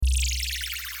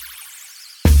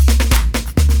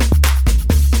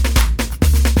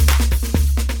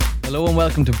Hello and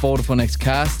welcome to Vodafone X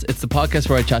Cast. It's the podcast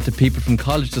where I chat to people from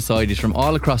college societies from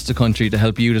all across the country to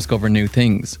help you discover new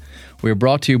things. We are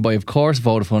brought to you by, of course,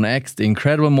 Vodafone X, the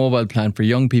incredible mobile plan for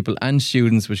young people and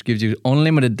students, which gives you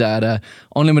unlimited data,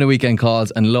 unlimited weekend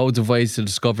calls, and loads of ways to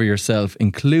discover yourself,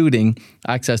 including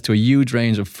access to a huge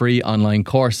range of free online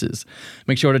courses.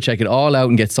 Make sure to check it all out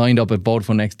and get signed up at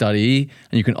VodafoneX.ie,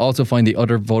 and you can also find the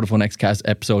other Vodafone X Cast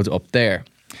episodes up there.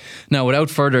 Now, without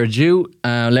further ado,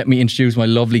 let me introduce my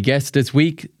lovely guest this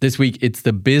week. This week, it's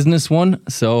the business one.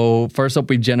 So first up,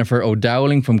 we've Jennifer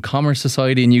O'Dowling from Commerce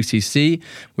Society in UCC.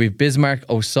 We've Bismarck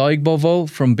Osaigbovo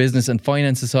from Business and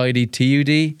Finance Society, TUD.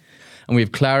 And we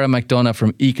have Clara McDonough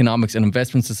from Economics and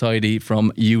Investment Society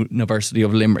from University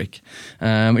of Limerick.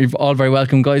 You're all very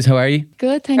welcome, guys. How are you?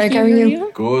 Good, thank you. How are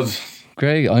you? Good.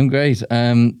 Great, I'm great.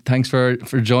 Thanks for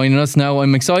joining us. Now,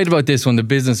 I'm excited about this one, the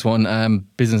business one.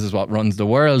 Business is what runs the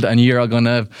world, and you're going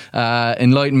to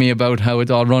enlighten me about how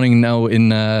it's all running now in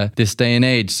this day and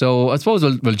age. So I suppose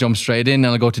we'll jump straight in, and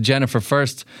I'll go to Jennifer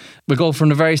first. We'll go from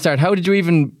the very start. How did you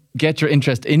even get your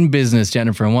interest in business,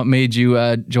 Jennifer, and what made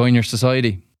you join your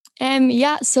society?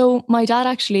 So my dad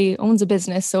actually owns a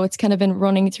business, so it's kind of been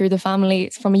running through the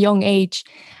family from a young age.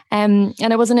 And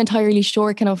I wasn't entirely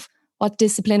sure kind of what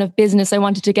discipline of business I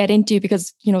wanted to get into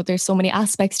because, there's so many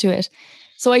aspects to it.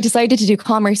 So I decided to do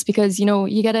commerce because,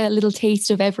 you get a little taste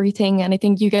of everything. And I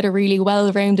think you get a really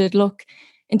well-rounded look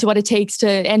into what it takes to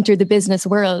enter the business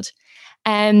world.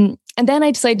 And then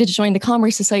I decided to join the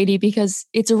Commerce Society because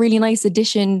it's a really nice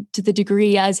addition to the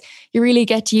degree, as you really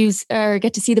get to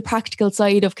see the practical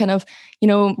side of kind of,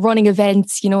 running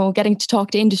events, getting to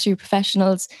talk to industry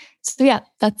professionals. So yeah,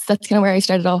 that's kind of where I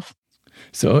started off.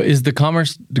 So is the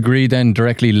commerce degree then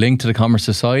directly linked to the Commerce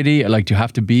Society? Like, do you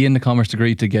have to be in the commerce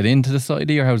degree to get into the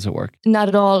society, or how does it work? Not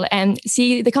at all.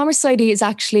 See, the Commerce Society is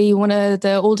actually one of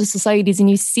the oldest societies in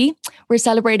UCC. We're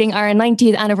celebrating our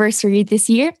 90th anniversary this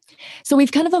year. So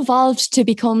we've kind of evolved to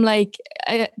become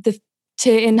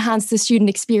to enhance the student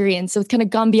experience. So it's kind of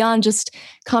gone beyond just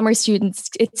commerce students.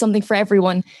 It's something for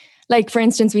everyone. Like, for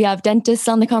instance, we have dentists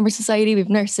on the Commerce Society, we have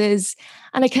nurses,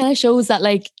 and it kind of shows that,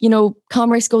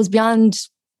 commerce goes beyond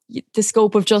the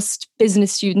scope of just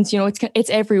business students. It's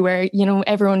everywhere.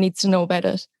 Everyone needs to know about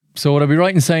it. So would I be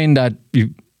right in saying that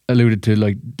you alluded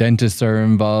to dentists are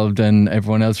involved and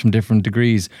everyone else from different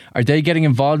degrees? Are they getting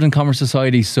involved in Commerce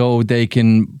Society so they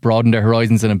can broaden their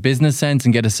horizons in a business sense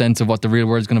and get a sense of what the real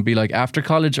world is going to be like after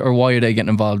college? Or why are they getting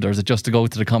involved? Or is it just to go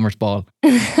to the commerce ball?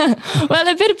 Well,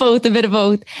 a bit of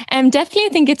both. Definitely I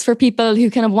think it's for people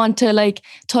who kind of want to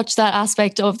touch that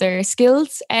aspect of their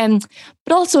skills.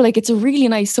 But also it's a really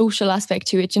nice social aspect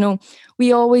to it.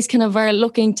 We always kind of are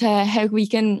looking to how we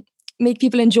can make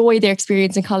people enjoy their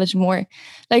experience in college more.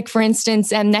 Like, for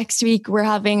instance, next week we're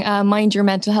having a Mind Your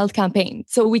Mental Health campaign.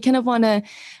 So we kind of want to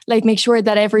make sure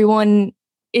that everyone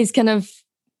is kind of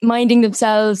minding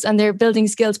themselves and they're building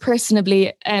skills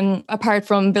personally, apart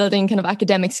from building kind of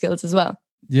academic skills as well.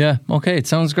 Yeah, okay, it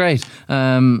sounds great.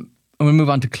 And we'll move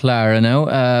on to Clara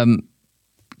now.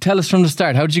 Tell us from the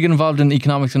start, how did you get involved in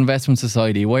Economics and Investment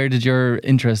Society? Where did your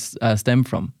interest stem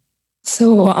from?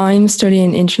 So I'm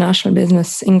studying international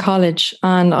business in college,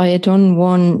 and I had done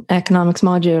one economics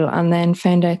module and then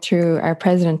found out through our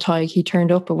president, Tig, he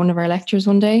turned up at one of our lectures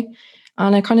one day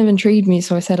and it kind of intrigued me.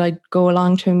 So I said I'd go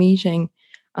along to a meeting,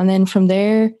 and then from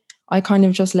there I kind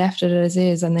of just left it as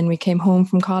is. And then we came home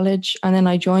from college, and then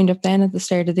I joined up then at the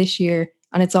start of this year,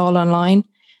 and it's all online.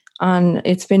 And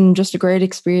it's been just a great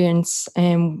experience.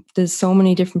 There's so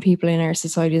many different people in our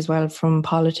society as well, from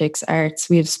politics,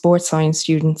 arts. We have sports science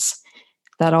students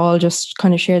that all just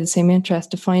kind of share the same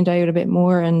interest to find out a bit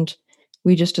more. And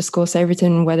we just discuss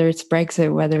everything, whether it's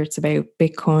Brexit, whether it's about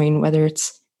Bitcoin, whether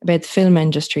it's about the film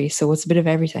industry. So it's a bit of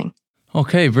everything.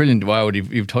 Okay, brilliant. Wow,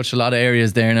 you've touched a lot of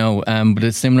areas there now. But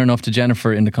it's similar enough to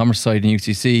Jennifer in the commerce side in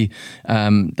UCC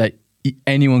that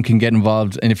anyone can get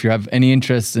involved. And if you have any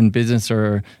interest in business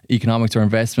or economics or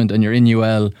investment and you're in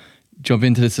UL, jump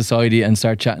into the society and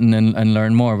start chatting and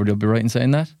learn more. Would I be right in saying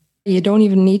that? You don't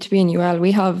even need to be in UL.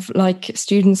 We have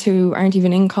students who aren't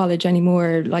even in college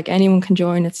anymore. Anyone can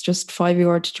join. It's just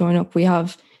 €5 to join up. We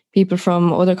have people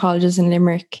from other colleges in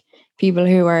Limerick, people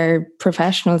who are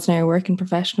professionals now, working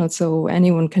professionals. So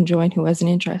anyone can join who has an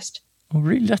interest. Oh,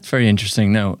 really? That's very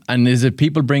interesting now. And is it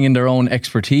people bringing their own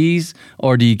expertise,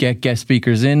 or do you get guest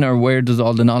speakers in, or where does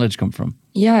all the knowledge come from?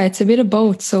 Yeah, it's a bit of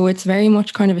both. So it's very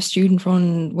much kind of a student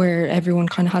run where everyone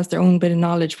kind of has their own bit of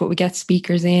knowledge, but we get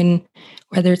speakers in,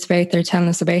 whether it's about they're telling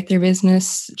us about their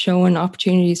business, showing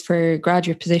opportunities for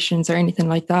graduate positions or anything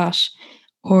like that,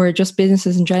 or just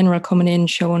businesses in general coming in,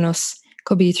 showing us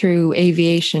could be through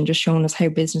aviation, just showing us how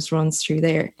business runs through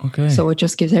there. Okay. So it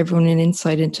just gives everyone an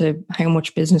insight into how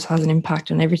much business has an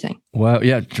impact on everything. Wow,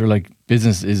 yeah, sure, like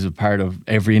business is a part of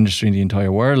every industry in the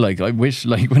entire world. Like I wish,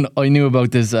 like when I knew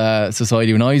about this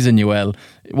society when I was in UL,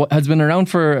 what has been around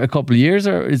for a couple of years,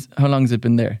 or how long has it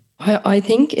been there? I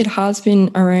think it has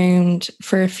been around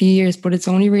for a few years, but it's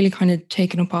only really kind of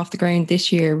taken up off the ground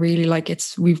this year. Really, like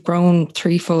we've grown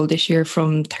threefold this year,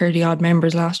 from 30 odd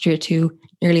members last year to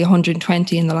nearly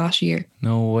 120 in the last year.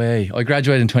 No way. I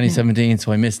graduated in 2017,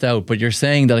 so I missed out. But you're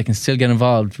saying that I can still get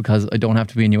involved because I don't have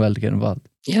to be in UL to get involved.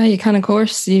 Yeah, you can, of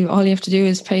course. All you have to do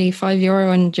is pay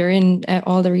 €5 and you're in.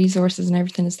 All the resources and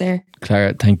everything is there.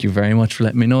 Clara, thank you very much for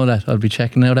letting me know that. I'll be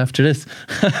checking out after this.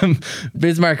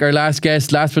 Bismarck, our last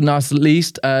guest, last but not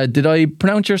least. Did I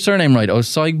pronounce your surname right?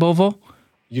 Osaigbovo?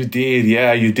 You did,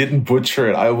 yeah. You didn't butcher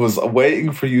it. I was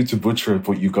waiting for you to butcher it,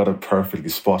 but you got it perfectly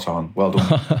spot on. Well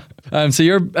done. So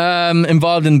you're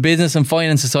involved in Business and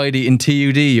Finance Society in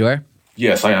TUD, you are?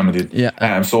 Yes, I am indeed.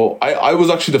 Yeah. So I was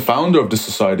actually the founder of this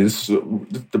society. It's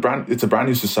a brand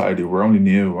new society. We're only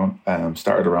new.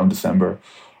 Started around December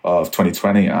of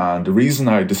 2020. And the reason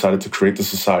I decided to create the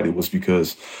society was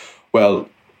because, well,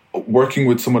 working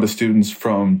with some of the students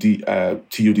from the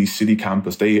TUD City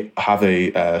campus, they have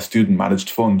a student managed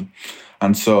fund.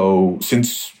 And so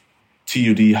since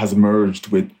TUD has merged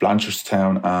with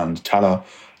Blanchardstown and Tallaght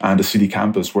and the City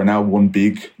campus, we're now one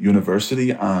big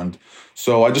university. And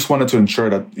so I just wanted to ensure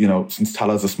that, since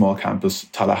Tallaght is a small campus,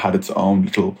 Tallaght had its own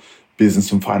little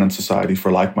business and finance society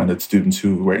for like-minded students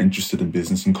who were interested in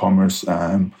business and commerce.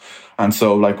 And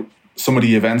so like some of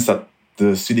the events that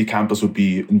the City campus would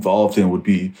be involved in would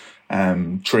be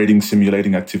trading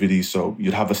simulating activities. So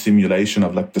you'd have a simulation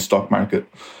of like the stock market,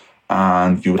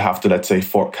 and you would have to, let's say,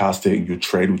 forecast it, and you'd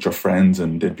trade with your friends,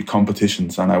 and there'd be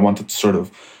competitions. And I wanted to sort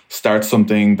of start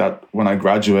something that when I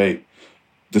graduate,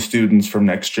 the students from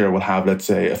next year will have, let's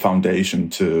say, a foundation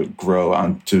to grow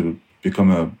and to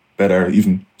become a better,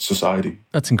 even society.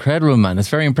 That's incredible, man. It's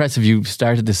very impressive. You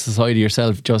started this society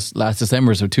yourself just last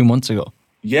December, so 2 months ago.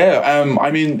 Yeah,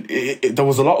 I mean, there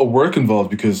was a lot of work involved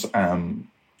because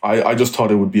I just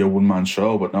thought it would be a one-man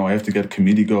show, but no, I have to get a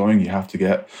committee going. You have to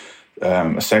get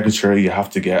a secretary. You have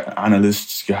to get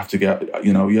analysts. You have to get,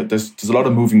 there's a lot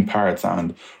of moving parts.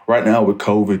 And right now with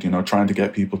COVID, trying to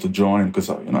get people to join because,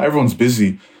 everyone's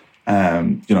busy.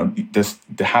 There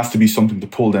has to be something to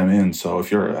pull them in. So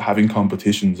if you're having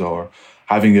competitions or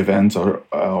having events or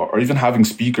even having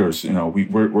speakers,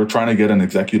 we're trying to get an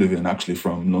executive in actually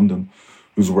from London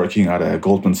who's working at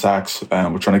Goldman Sachs.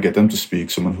 We're trying to get them to speak,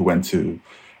 someone who went to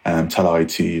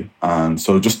Tallaght IT. And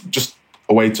so just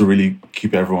a way to really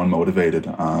keep everyone motivated.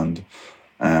 And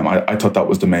I thought that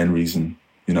was the main reason,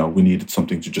 we needed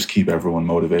something to just keep everyone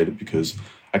motivated, because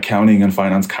accounting and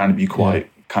finance can be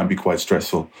quite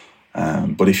stressful.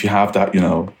 But if you have that,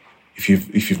 if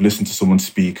you've listened to someone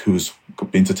speak who's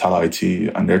been to Tallaght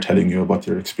IT and they're telling you about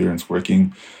their experience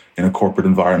working in a corporate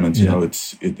environment,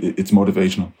 it's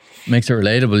motivational. Makes it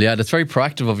relatable. Yeah, that's very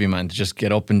proactive of you, man, to just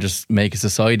get up and just make a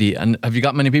society. And have you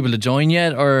got many people to join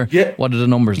yet, or what are the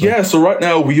numbers like? Yeah, so right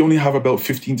now we only have about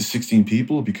 15 to 16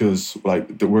 people because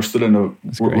we're still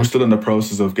in the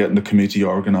process of getting the committee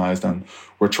organized, and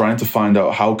we're trying to find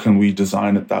out how can we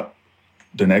design it that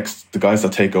the guys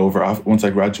that take over once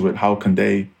I graduate, how can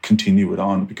they continue it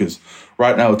on? Because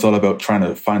right now it's all about trying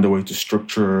to find a way to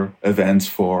structure events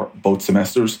for both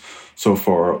semesters. So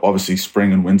for obviously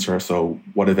spring and winter, so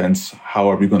what events, how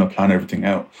are we going to plan everything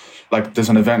out? Like there's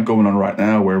an event going on right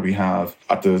now where we have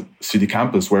at the City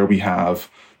campus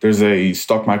there's a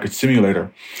stock market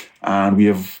simulator, and we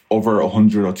have over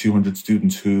 100 or 200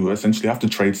 students who essentially have to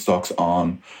trade stocks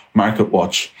on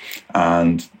MarketWatch,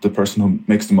 and the person who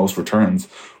makes the most returns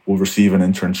will receive an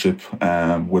internship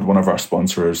with one of our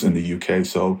sponsors in the UK.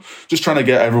 So just trying to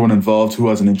get everyone involved who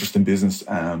has an interest in business,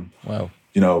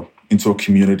 into a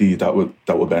community that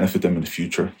will benefit them in the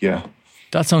future. Yeah.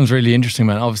 That sounds really interesting,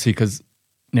 man. Obviously, because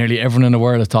nearly everyone in the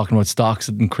world is talking about stocks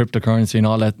and cryptocurrency and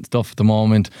all that stuff at the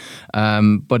moment.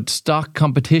 But stock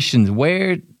competitions,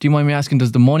 where, do you mind me asking,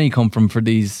 does the money come from for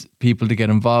these people to get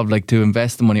involved, like to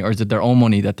invest the money, or is it their own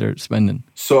money that they're spending?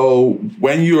 So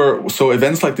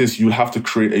events like this, you'll have to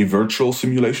create a virtual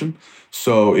simulation.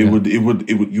 So you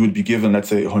would be given, let's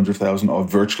say, 100,000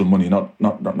 of virtual money,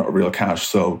 not real cash.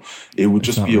 So it would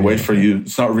just be a way for you.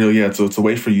 It's not real yet. So it's a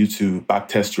way for you to back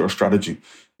test your strategy.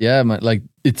 Yeah, man, like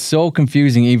it's so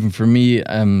confusing even for me,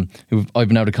 who I've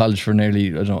been out of college for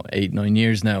nearly, 8-9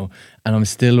 years now, and I'm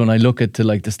still, when I look at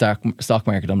the stock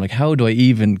market, I'm like, how do I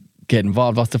even get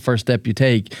involved? What's the first step you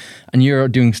take? And you're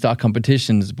doing stock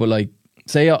competitions, but like,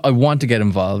 say I want to get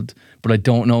involved, but I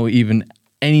don't know even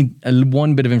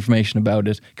one bit of information about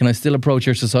it, can I still approach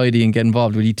your society and get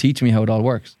involved? Will you teach me how it all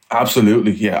works?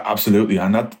 Absolutely, yeah, absolutely,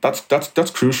 and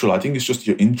that's crucial. I think it's just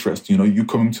your interest. You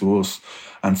coming to us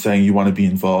and saying you want to be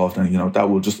involved, and that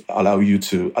will just allow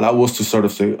us to sort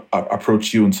of say,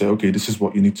 approach you and say, okay, this is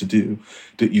what you need to do.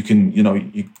 That you can,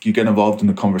 you get involved in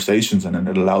the conversations, and then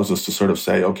it allows us to sort of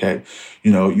say, okay,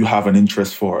 you have an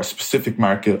interest for a specific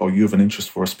market, or you have an interest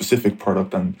for a specific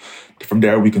product, and from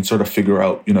there we can sort of figure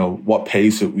out, what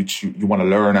pace at which you want to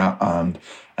learn at, and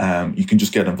you can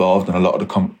just get involved in a lot of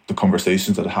the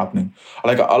conversations that are happening.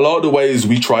 Like a lot of the ways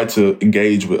we try to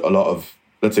engage with a lot of,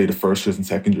 let's say, the first years and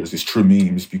second years is through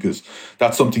memes, because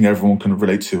that's something everyone can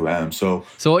relate to. So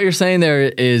what you're saying there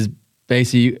is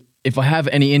basically, if I have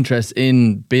any interest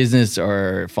in business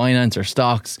or finance or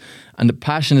stocks, and the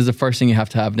passion is the first thing you have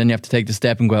to have, then you have to take the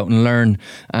step and go out and learn.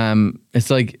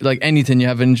 It's like anything, you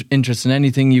have interest in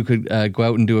anything, you could go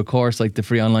out and do a course, like the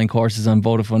free online courses on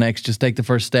Vodafone X. Just take the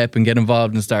first step and get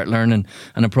involved and start learning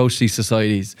and approach these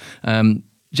societies.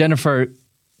 Jennifer, do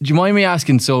you mind me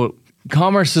asking, so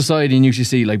Commerce Society in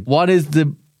UCC, like, what is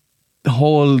the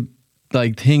whole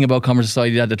thing about Commerce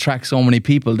Society that attracts so many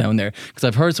people down there? Because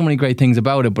I've heard so many great things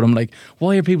about it, but I'm like,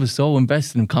 why are people so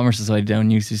invested in Commerce Society down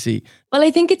in UCC? Well,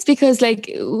 I think it's because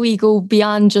we go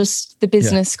beyond just the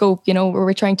business scope, where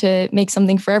we're trying to make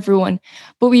something for everyone.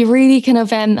 But we really kind of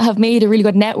have made a really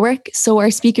good network. So our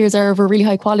speakers are of a really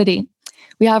high quality.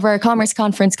 We have our commerce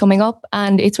conference coming up,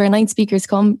 and it's where 9 speakers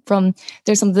come from.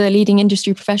 There's some of the leading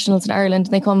industry professionals in Ireland,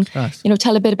 and they come,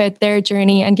 tell a bit about their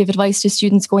journey and give advice to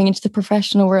students going into the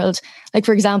professional world. Like,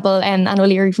 for example, Anne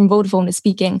O'Leary from Vodafone is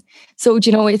speaking. So,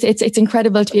 it's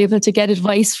incredible to be able to get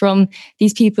advice from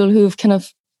these people who've kind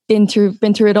of been through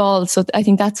it all. So I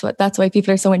think that's why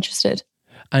people are so interested.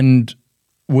 And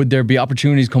would there be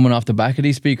opportunities coming off the back of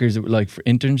these speakers, like for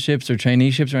internships or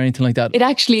traineeships or anything like that? It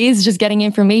actually is just getting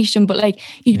information, but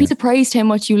you'd be surprised how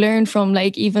much you learn from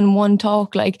even one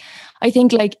talk. I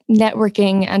think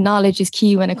networking and knowledge is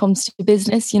key when it comes to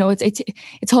business.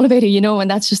 It's all about it, and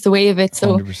that's just the way of it.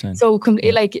 So,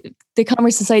 100%. The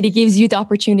Commerce Society gives you the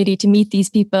opportunity to meet these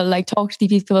people, talk to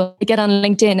these people, get on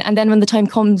LinkedIn. And then when the time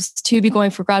comes to be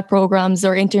going for grad programs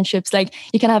or internships,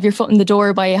 you can have your foot in the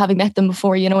door by having met them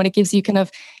before, and it gives you kind of,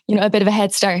 a bit of a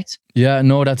head start. Yeah,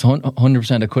 no, that's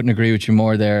 100%. I couldn't agree with you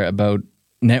more there about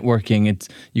networking.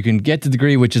 You can get the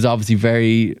degree, which is obviously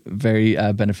very, very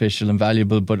beneficial and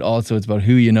valuable, but also it's about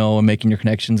who you know and making your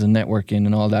connections and networking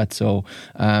and all that. So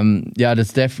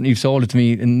that's definitely, you've sold it to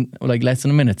me in less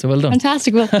than a minute, so well done.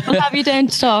 Fantastic. We'll have you down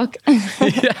to talk.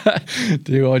 Yeah.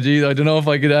 Oh geez, I don't know if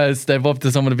I could step up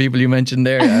to some of the people you mentioned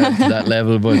there to that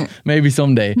level, but maybe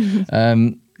someday.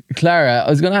 Clara, I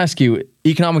was going to ask you,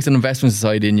 Economics and Investment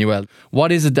Society in UL,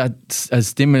 what is it that has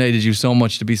stimulated you so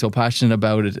much to be so passionate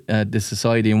about it, this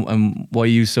society, and why are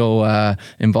you so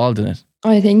involved in it?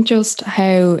 I think just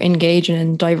how engaging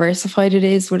and diversified it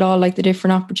is with all the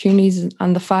different opportunities,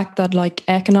 and the fact that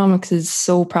economics is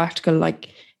so practical. It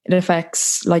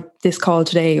affects this call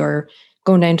today, or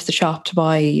going down to the shop to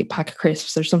buy a pack of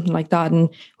crisps or something like that. And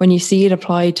when you see it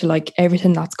applied to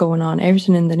everything that's going on,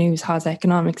 everything in the news has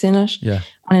economics in it. Yeah.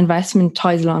 And investment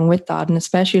ties along with that. And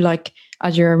especially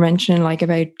as you were mentioning,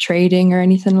 about trading or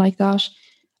anything like that,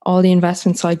 all the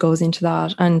investment side goes into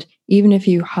that. And even if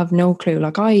you have no clue,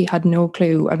 I had no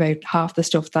clue about half the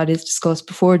stuff that is discussed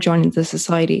before joining the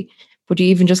society, but you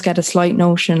even just get a slight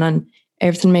notion and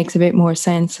everything makes a bit more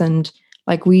sense. And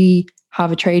we have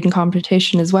a trading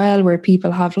competition as well, where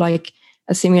people have a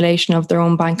simulation of their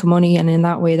own bank of money, and in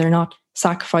that way they're not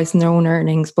sacrificing their own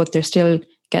earnings, but they're still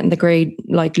getting the great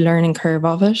learning curve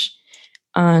of it.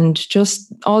 And just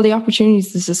all the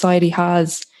opportunities the society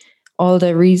has, all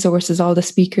the resources, all the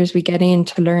speakers we get in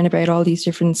to learn about all these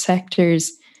different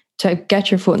sectors, to get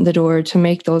your foot in the door, to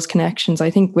make those connections.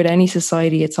 I think with any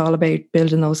society, it's all about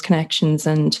building those connections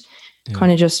and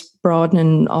kind of just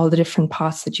broadening all the different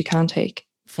paths that you can take.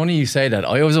 Funny you say that.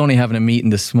 I was only having a meeting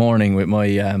this morning with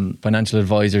my financial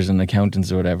advisors and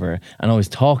accountants or whatever, and I was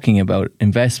talking about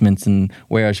investments and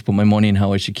where I should put my money and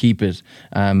how I should keep it,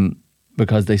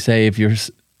 because they say if you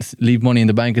leave money in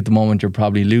the bank at the moment, you're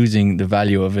probably losing the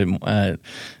value of it,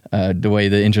 the way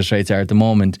the interest rates are at the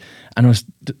moment. And I was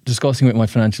discussing with my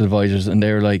financial advisors, and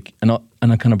they were like, and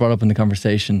I kind of brought up in the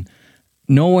conversation,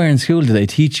 nowhere in school do they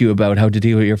teach you about how to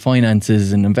deal with your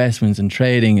finances and investments and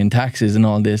trading and taxes and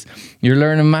all this. You're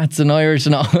learning maths and Irish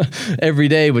and all every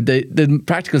day, but the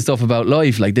practical stuff about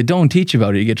life, they don't teach you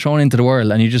about it. You get thrown into the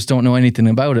world and you just don't know anything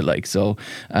about it. So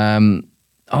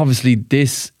obviously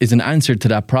this is an answer to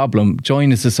that problem. Join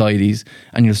the societies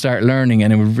and you'll start learning,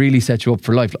 and it would really set you up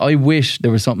for life. I wish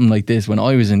there was something like this when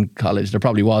I was in college. There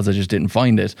probably was, I just didn't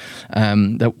find it.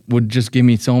 That would just give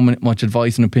me so much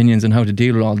advice and opinions on how to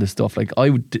deal with all this stuff. Like, I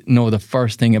would know the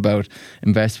first thing about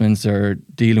investments or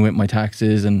dealing with my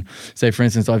taxes. And say, for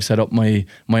instance, I've set up my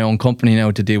own company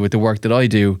now to deal with the work that I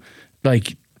do.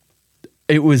 Like,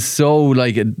 it was so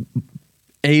like an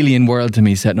alien world to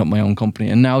me setting up my own company,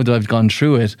 and now that I've gone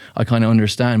through it, I kind of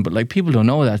understand. But like, people don't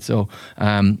know that. So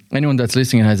anyone that's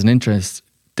listening and has an interest,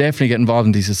 definitely get involved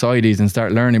in these societies and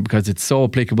start learning, because it's so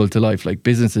applicable to life. Like,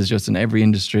 business is just in every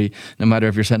industry, no matter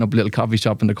if you're setting up a little coffee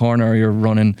shop in the corner or you're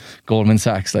running Goldman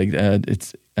Sachs. Like,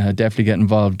 it's definitely get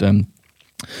involved.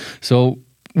 So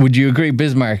would you agree,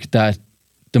 Bismarck, that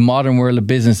the modern world of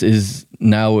business is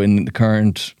now, in the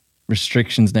current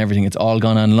restrictions and everything, it's all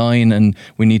gone online, and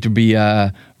we need to be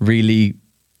really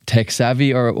tech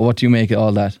savvy? Or what do you make of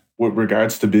all that? With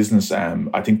regards to business,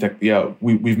 I think that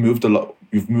we've moved a lot.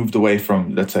 We've moved away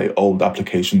from, let's say, old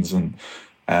applications and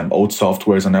old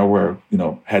softwares, and now we're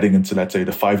heading into, let's say,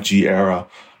 the 5G era.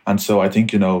 And so I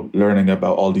think learning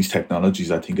about all these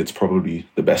technologies, I think it's probably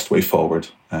the best way forward.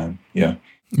 Yeah.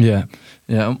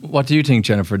 What do you think,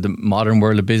 Jennifer? The modern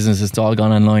world of business, it's all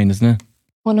gone online, isn't it?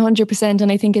 100%.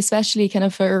 And I think especially kind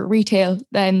of for retail,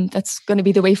 that's going to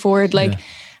be the way forward. Like,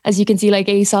 as you can see, like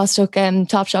ASOS took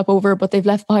Topshop over, but they've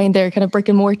left behind their kind of brick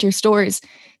and mortar stores.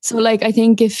 So like, I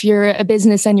think if you're a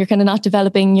business and you're kind of not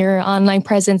developing your online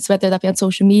presence, whether that be on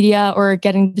social media or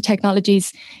getting the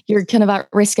technologies, you're kind of at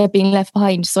risk of being left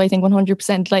behind. So I think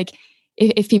 100%, like,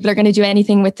 if people are going to do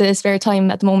anything with the spare time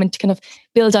at the moment to kind of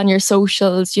build on your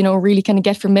socials, really kind of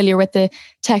get familiar with the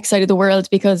tech side of the world,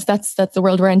 because that's the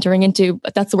world we're entering into,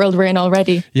 but that's the world we're in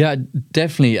already. Yeah,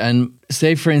 definitely. And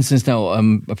say, for instance, now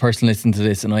I'm a person listening to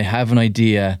this and I have an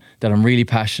idea that I'm really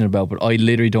passionate about, but I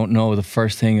literally don't know the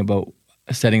first thing about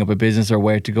setting up a business or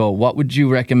where to go. What would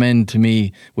you recommend to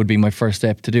me would be my first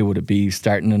step to do? Would it be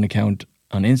starting an account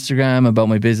on Instagram about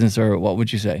my business, or what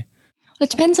would you say? It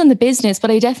depends on the business,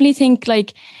 but I definitely think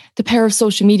like the power of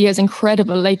social media is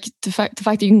incredible. Like the fact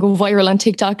that you can go viral on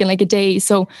TikTok in like a day.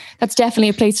 So that's definitely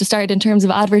a place to start in terms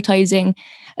of advertising.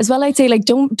 As well, I'd say like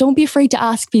don't be afraid to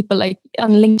ask people, like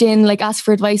on LinkedIn, like ask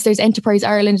for advice. There's Enterprise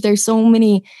Ireland. There's so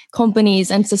many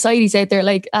companies and societies out there.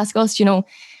 Like ask us,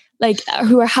 like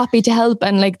who are happy to help.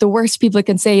 And like the worst people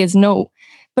can say is no.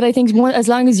 But I think as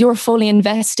long as you're fully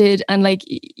invested and like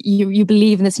you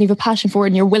believe in this and you have a passion for it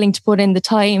and you're willing to put in the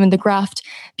time and the graft,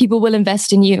 people will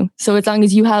invest in you. So as long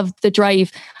as you have the drive,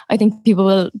 I think people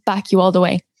will back you all the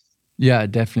way. Yeah,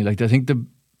 definitely. Like, I think the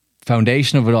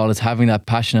foundation of it all is having that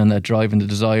passion and that drive and the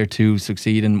desire to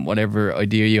succeed in whatever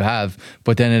idea you have.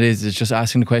 But then it's just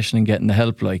asking the question and getting the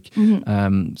help. Like,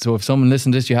 so if someone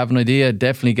listens to this, you have an idea,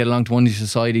 definitely get along to one of these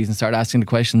societies and start asking the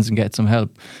questions and get some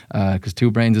help. Because two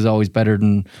brains is always better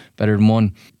than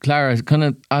one. Clara, kind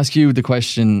of ask you the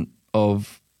question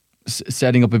of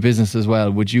setting up a business as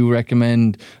well. Would you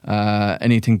recommend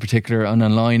anything particular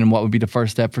online, and what would be the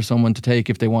first step for someone to take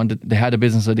if they had a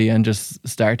business idea and just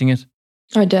starting it?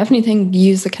 I definitely think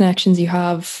use the connections you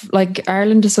have. Like,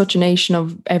 Ireland is such a nation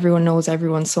of everyone knows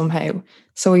everyone somehow.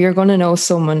 So you're going to know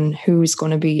someone who's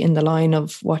going to be in the line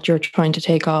of what you're trying to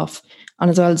take off. And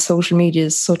as well, social media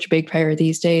is such a big power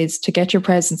these days to get your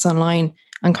presence online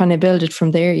and kind of build it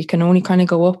from there. You can only kind of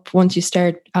go up once you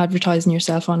start advertising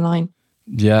yourself online.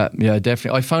 Yeah,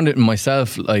 definitely. I found it in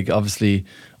myself. Like, obviously,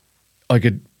 I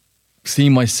could see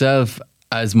myself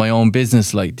as my own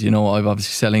business. Like, I'm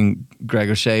obviously selling Greg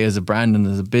O'Shea as a brand and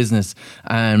as a business,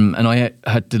 and I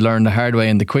had to learn the hard way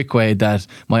and the quick way that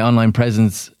my online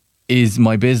presence is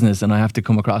my business, and I have to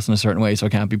come across in a certain way. So I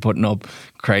can't be putting up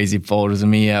crazy photos of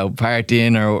me out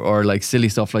partying or like silly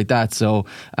stuff like that. So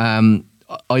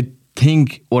I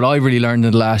think what I really learned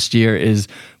in the last year is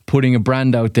putting a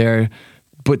brand out there,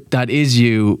 but that is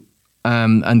you,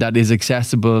 and that is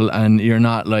accessible, and you're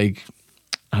not like,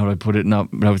 how do I put it?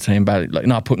 Not without saying bad, like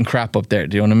not putting crap up there.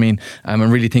 Do you know what I mean? And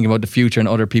really thinking about the future and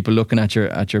other people looking at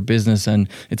your business. And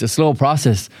it's a slow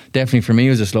process. Definitely for me, it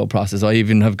was a slow process. I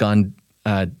even have gone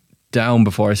down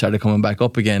before I started coming back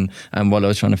up again. And while I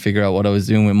was trying to figure out what I was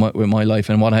doing with my life,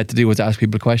 and what I had to do was ask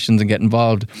people questions and get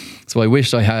involved. So I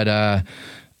wished I had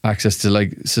access to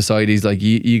like societies like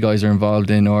you guys are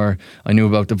involved in, or I knew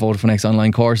about the Vodafone X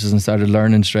online courses and started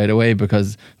learning straight away,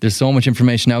 because there's so much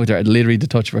information out there at literally the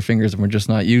touch of our fingers and we're just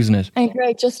not using it. And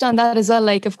great, just on that as well,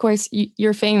 like of course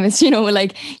you're famous, you know,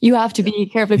 like you have to be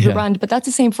careful of your brand, but that's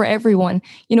the same for everyone.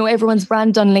 You know, everyone's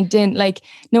brand on LinkedIn, like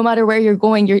no matter where you're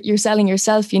going, you're selling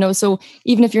yourself, you know. So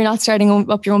even if you're not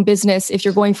starting up your own business, if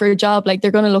you're going for a job, like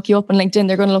they're going to look you up on LinkedIn,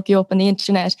 they're going to look you up on the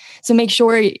internet. So make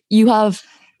sure you have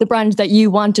the brand that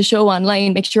you want to show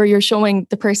online. Make sure you're showing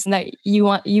the person that you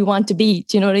want to be.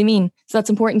 Do you know what I mean? So that's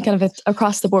important kind of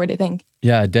across the board, I think.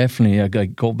 Yeah, definitely.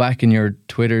 Like go back in your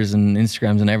Twitters and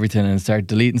Instagrams and everything and start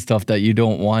deleting stuff that you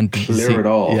don't want to clear see. It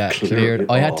all. Yeah, clear it.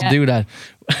 All. I had to do that.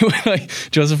 Like,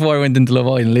 just before I went into Love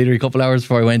Island, literally a couple hours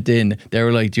before I went in, they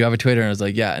were like, do you have a Twitter? And I was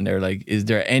like, yeah. And they were like, is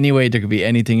there any way there could be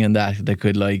anything in that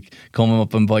could like come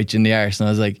up and bite you in the arse? And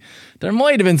I was like, there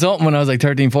might have been something when I was like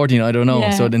 13, 14, I don't know.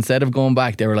 Yeah. So instead of going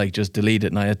back, they were like, just delete it.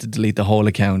 And I had to delete the whole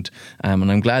account.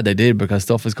 And I'm glad I did, because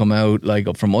stuff has come out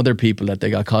like from other people that they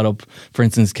got caught up. For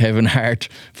instance, Kevin Hart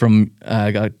from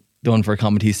got done for a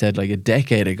comment he said like a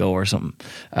decade ago or something.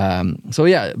 So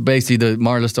yeah, basically the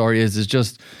moral of the story is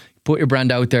just put your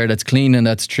brand out there that's clean and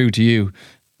that's true to you.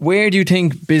 Where do you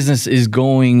think business is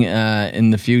going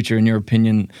in the future, in your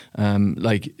opinion?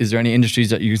 Like, is there any industries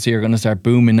that you see are going to start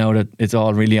booming now that it's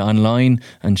all really online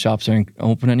and shops aren't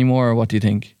open anymore? Or what do you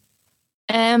think?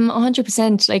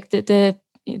 100%. Like the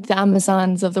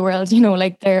Amazons of the world, you know,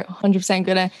 like they're 100%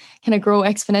 going to kind of grow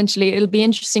exponentially. It'll be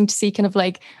interesting to see kind of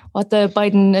like what the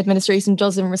Biden administration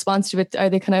does in response to it. Are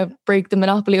they kind of break the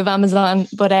monopoly of Amazon?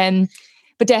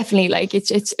 But definitely, like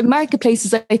it's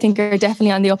marketplaces, I think, are definitely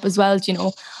on the up as well. You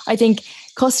know, I think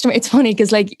it's funny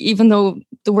because like even though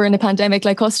we're in a pandemic,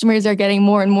 like customers are getting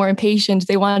more and more impatient.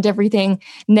 They want everything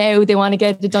now. They want to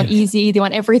get it done easy. They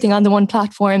want everything on the one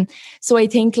platform. So I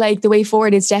think like the way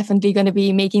forward is definitely going to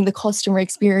be making the customer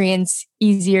experience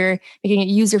easier, making it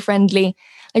user friendly.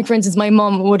 Like, for instance, my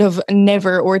mom would have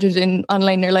never ordered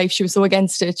online in her life. She was so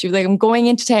against it. She was like, I'm going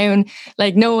into town,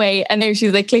 like, no way. And now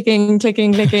she's like clicking,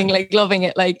 like loving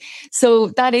it. Like, so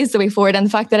that is the way forward. And the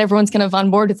fact that everyone's kind of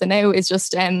on board with it now is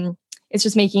just, it's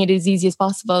just making it as easy as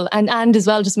possible. And as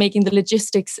well, just making the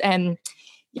logistics, you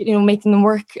know, making them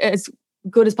work as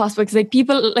good as possible. Because like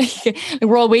people, like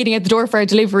we're all waiting at the door for our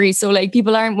delivery. So like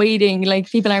people aren't waiting,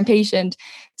 like people aren't patient.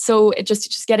 So it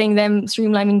just getting them,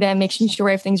 streamlining them, making sure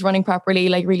everything's running properly,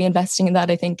 like really investing in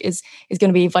that, I think is going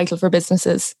to be vital for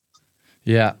businesses.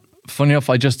 Yeah. Funny enough,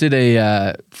 I just did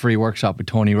a free workshop with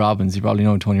Tony Robbins. You probably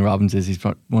know who Tony Robbins is. He's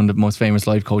one of the most famous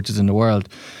life coaches in the world.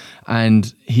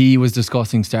 And he was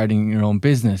discussing starting your own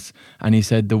business. And he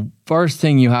said the first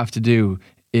thing you have to do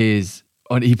is,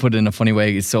 he put it in a funny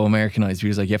way, it's so Americanized. He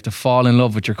was like, you have to fall in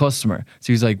love with your customer.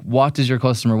 So he's like, what does your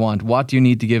customer want? What do you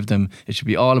need to give them? It should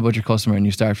be all about your customer, and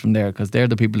you start from there, because they're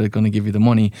the people that are going to give you the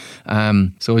money.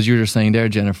 So as you were saying there,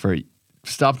 Jennifer,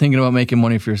 stop thinking about making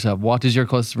money for yourself. What does your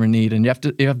customer need? And you have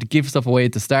to give stuff away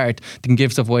at the start. You can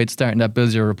give stuff away at the start, and that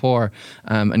builds your rapport.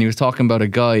 And he was talking about a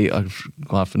guy, I've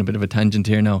gone off on a bit of a tangent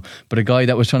here now, but a guy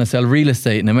that was trying to sell real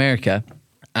estate in America.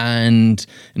 And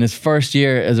in his first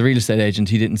year as a real estate agent,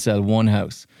 he didn't sell one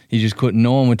house. He just couldn't.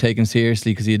 No one would take him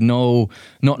seriously because he had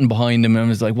nothing behind him. And I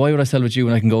was like, why would I sell with you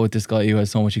when I can go with this guy who has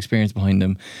so much experience behind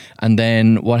him? And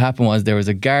then what happened was there was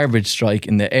a garbage strike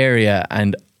in the area,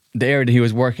 and the area that he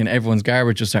was working, everyone's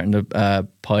garbage was starting to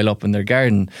pile up in their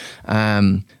garden.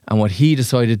 And what he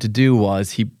decided to do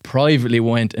was he privately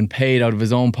went and paid out of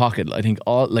his own pocket, I think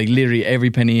literally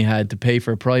every penny he had, to pay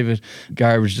for a private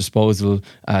garbage disposal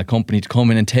company to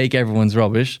come in and take everyone's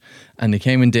rubbish. And they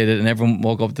came and did it, and everyone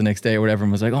woke up the next day or whatever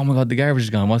and was like, oh my God, the garbage is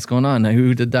gone. What's going on? Now,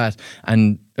 who did that?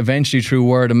 And eventually, through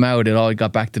word of mouth, it all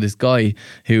got back to this guy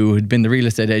who had been the real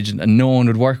estate agent, and no one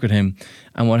would work with him.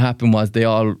 And what happened was they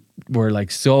all were like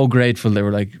so grateful. They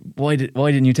were like, why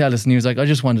didn't you tell us? And he was like, I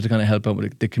just wanted to kind of help out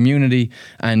with the community.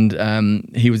 And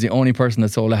he was the only person that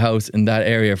sold a house in that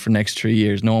area for the next 3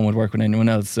 years. No one would work with anyone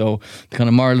else. So the kind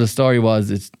of moral of the story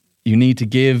was, you need to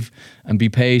give and be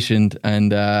patient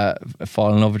and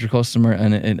fall in love with your customer,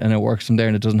 and it works from there,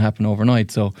 and it doesn't happen overnight.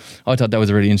 So I thought that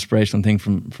was a really inspirational thing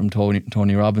from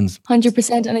Tony Robbins.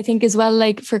 100%. And I think as well,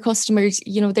 like for customers,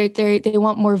 you know, they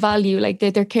want more value, like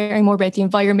they're caring more about the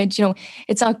environment. You know,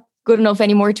 it's not good enough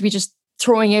anymore to be just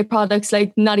throwing out products,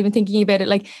 like not even thinking about it.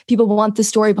 Like people want the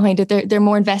story behind it. They're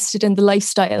more invested in the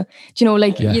lifestyle. Do you know,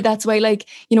 like that's why, like,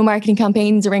 you know, marketing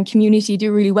campaigns around community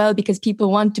do really well, because people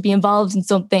want to be involved in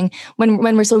something. When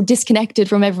we're so disconnected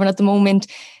from everyone at the moment,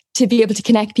 to be able to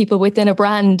connect people within a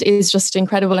brand is just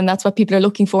incredible. And that's what people are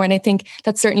looking for. And I think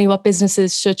that's certainly what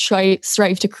businesses should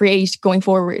strive to create going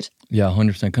forward. Yeah,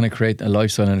 100%. Kind of create a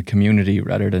lifestyle and a community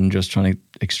rather than just trying to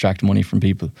extract money from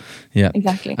people. Yeah,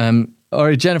 exactly. All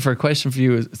right, Jennifer, a question for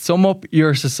you is, sum up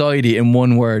your society in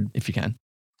one word, if you can.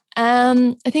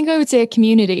 I think I would say a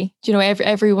community. You know,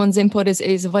 everyone's input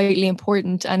is vitally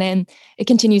important, and then it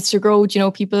continues to grow. You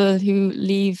know, people who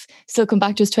leave still come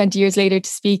back to us 20 years later to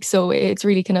speak. So it's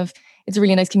really it's a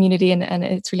really nice community, and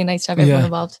it's really nice to have everyone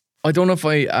involved. I don't know if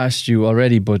I asked you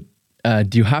already, but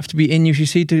do you have to be in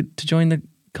UCC to join the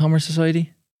Commerce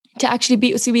Society? To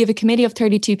actually so we have a committee of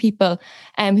 32 people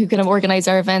who kind of organise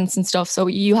our events and stuff. So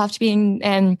you have to be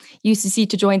in UCC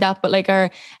to join that. But like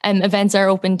our events are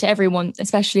open to everyone,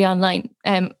 especially online.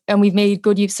 And we've made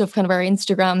good use of kind of our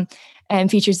Instagram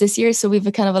features this year. So we've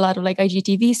a kind of a lot of like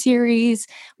IGTV series.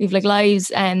 We've like lives.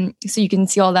 So you can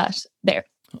see all that there.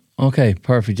 Okay,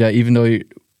 perfect. Yeah, even though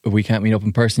we can't meet up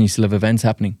in person, you still have events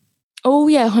happening. Oh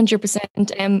yeah,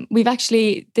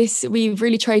 100%. We've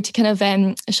really tried to kind of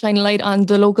shine a light on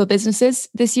the local businesses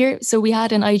this year. So we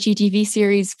had an IGTV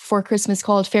series before Christmas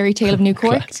called Fairy Tale of New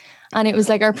Cork. And it was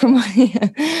like our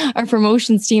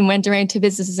promotions team went around to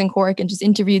businesses in Cork and just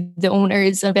interviewed the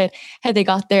owners about how they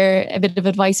got there, a bit of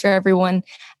advice for everyone.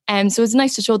 So it was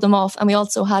nice to show them off. And we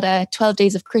also had a 12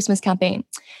 Days of Christmas campaign.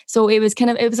 So it was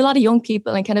a lot of young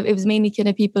people, and it was mainly kind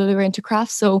of people who were into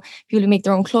crafts. So people who make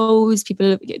their own clothes,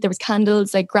 there was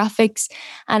candles, like graphics.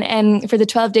 And for the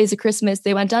 12 Days of Christmas,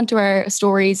 they went onto our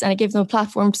stories, and it gave them a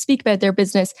platform to speak about their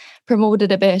business, promote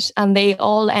it a bit. And they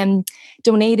all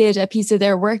donated a piece of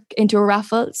their work into a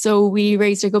raffle. So we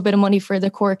raised a good bit of money for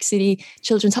the Cork City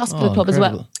Children's Hospital Club incredible.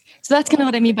 as well. So that's kind of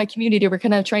what I mean by community. We're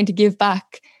kind of trying to give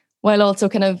back while also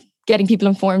kind of getting people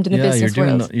informed in the business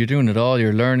world. You're doing it all.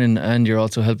 You're learning and you're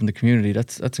also helping the community.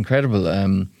 That's incredible.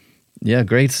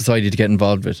 Great society to get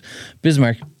involved with.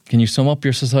 Bismarck, can you sum up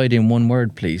your society in one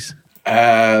word, please?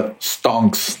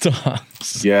 Stonks.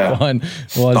 Stonks. Yeah.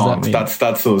 What does that mean? That's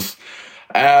us.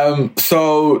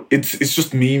 So it's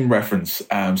just meme reference.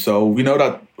 So we know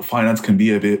that finance can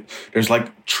be there's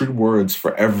like 3 words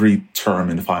for every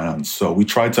term in finance. So we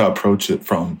try to approach it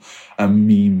from a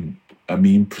meme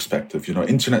perspective. You know,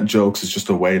 internet jokes is just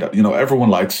a way that, you know, everyone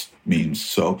likes memes.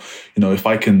 So, you know, if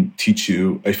I can teach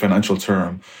you a financial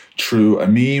term through a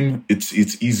meme, it's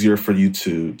easier for you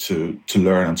to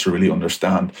learn and to really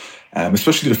understand.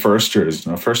 Especially the first years.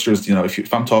 You know,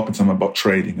 if I'm talking to them about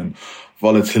trading and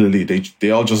volatility,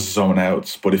 they all just zone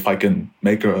out. But if I can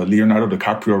make a Leonardo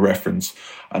DiCaprio reference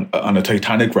and a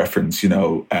Titanic reference, you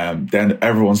know, then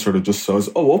everyone sort of just says,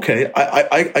 "Oh, okay,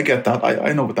 I get that.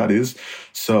 I know what that is."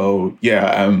 So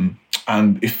yeah,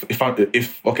 and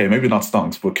if okay, maybe not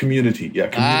stonks, but community. Yeah,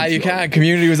 community. You can't.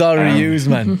 Community was already used,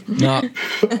 man. No.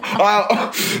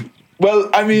 Well,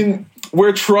 I mean,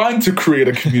 we're trying to create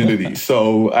a community,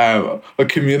 so a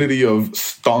community of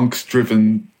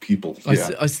stonks-driven people.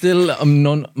 Yeah. I still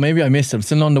maybe I missed it. I'm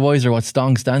still none the wiser what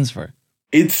stonk stands for.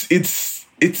 It's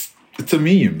a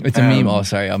meme. It's a meme. Oh,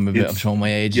 sorry, I'm showing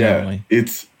my age. Yeah,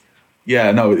 it's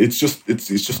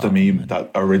just a meme that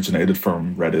originated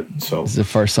from Reddit. So it's the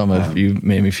first time you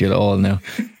made me feel old now.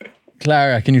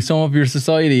 Clara, can you sum up your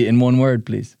society in one word,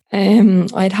 please?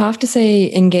 I'd have to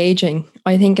say engaging.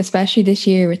 I think especially this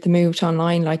year with the move to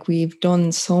online, like we've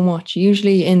done so much.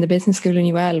 Usually in the business school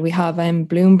in UL, we have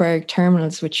Bloomberg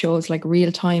terminals, which shows like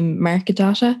real-time market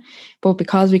data. But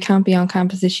because we can't be on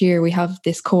campus this year, we have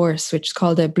this course, which is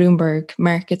called the Bloomberg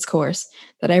Markets course,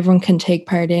 that everyone can take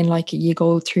part in. Like you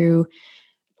go through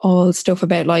all stuff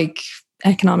about like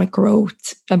economic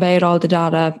growth, about all the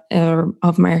data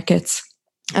of markets.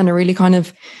 And it really kind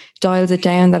of dials it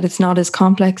down that it's not as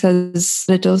complex as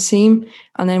it does seem.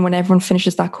 And then when everyone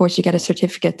finishes that course, you get a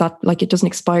certificate that like it doesn't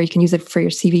expire. You can use it for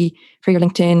your CV, for your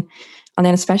LinkedIn. And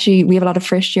then especially we have a lot of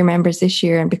first year members this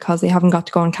year, and because they haven't got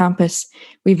to go on campus,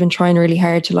 we've been trying really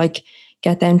hard to like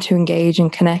get them to engage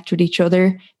and connect with each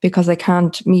other, because they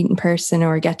can't meet in person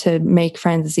or get to make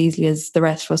friends as easily as the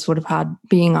rest of us would have had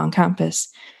being on campus.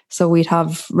 So we'd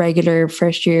have regular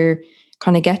first year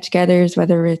kind of get-togethers,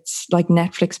 whether it's like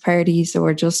Netflix parties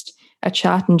or just a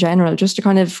chat in general, just to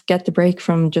kind of get the break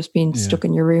from just being stuck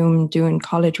in your room doing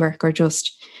college work or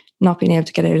just not being able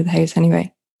to get out of the house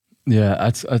anyway. Yeah,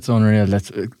 that's unreal.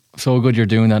 That's so good you're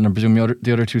doing that, and I presume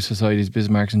the other 2 societies,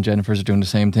 Bismarck's and Jennifer's, are doing the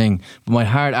same thing. But my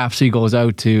heart absolutely goes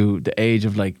out to the age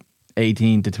of like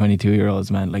 18 to 22-year-olds,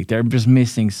 man. Like they're just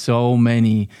missing so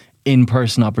many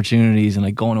in-person opportunities and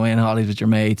like going away on holidays with your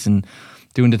mates and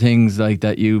doing the things like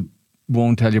that you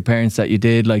won't tell your parents that you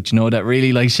did, like, you know, that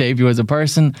really like shape you as a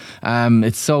person.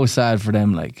 It's so sad for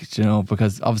them, like, you know,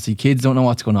 because obviously kids don't know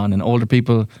what's going on, and older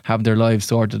people have their lives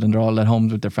sorted and they're all at home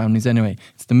with their families anyway.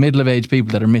 It's the middle of age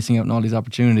people that are missing out on all these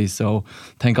opportunities. So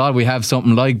thank God we have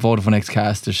something like Vodafone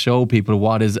Xcast to show people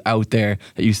what is out there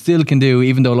that you still can do,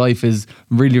 even though life is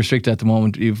really restricted at the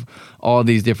moment. You've all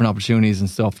these different opportunities and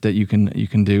stuff that you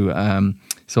can do.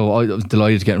 So I was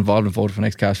delighted to get involved in Vodafone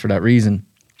Xcast for that reason.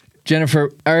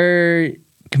 Jennifer, are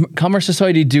Commerce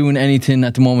Society doing anything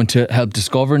at the moment to help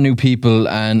discover new people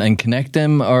and connect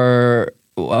them, or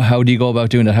how do you go about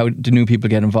doing that? How do new people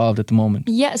get involved at the moment?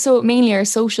 Yeah, so mainly our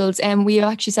socials. We have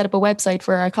actually set up a website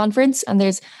for our conference, and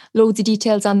there's loads of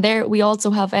details on there. We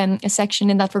also have a section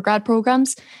in that for grad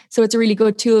programs. So it's a really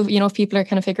good tool, you know, if people are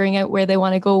kind of figuring out where they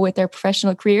want to go with their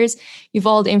professional careers. You've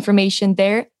all the information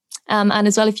there. And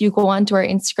as well, if you go onto our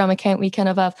Instagram account, we kind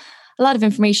of have a lot of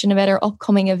information about our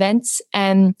upcoming events.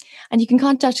 And you can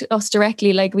contact us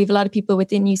directly. Like, we have a lot of people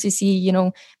within UCC, you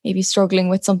know, maybe struggling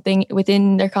with something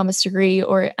within their commerce degree,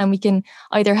 and we can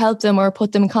either help them or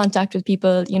put them in contact with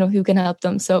people, you know, who can help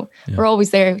them. So we're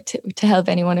always there to help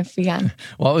anyone if we can.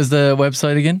 What was the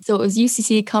website again? So it was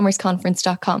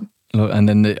uccommerceconference.com. And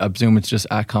then I presume it's just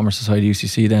at Commerce Society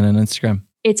UCC then on Instagram?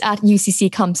 It's at UCC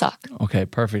ComSoc. Okay,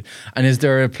 perfect. And is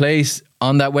there a place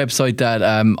on that website that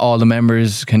all the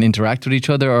members can interact with each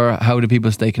other, or how do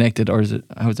people stay connected, or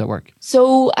how does that work?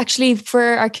 So actually,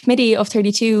 for our committee of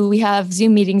 32, we have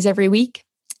Zoom meetings every week,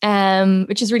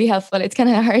 which is really helpful. It's kind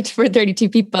of hard for 32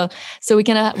 people. So we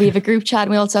have a group chat, and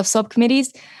we also have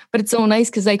subcommittees. But it's so nice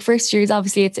because, like, first years,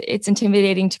 obviously it's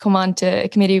intimidating to come on to a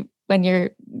committee when you're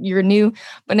new,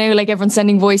 but now, like, everyone's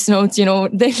sending voice notes, you know,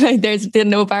 there's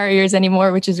no barriers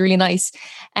anymore, which is really nice.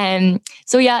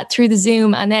 So yeah, through the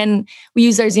Zoom, and then we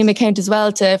use our Zoom account as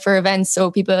well for events, so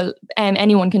people,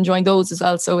 anyone can join those as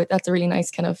well. So that's a really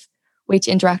nice kind of way to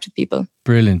interact with people.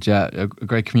 Brilliant, yeah, a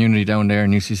great community down there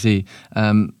in UCC.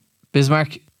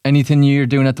 Bismarck, anything you're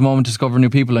doing at the moment to discover new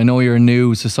people? I know you're a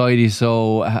new society,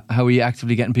 so how are you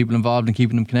actively getting people involved and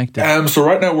keeping them connected? So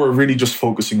right now we're really just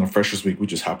focusing on Freshers Week,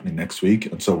 which is happening next week.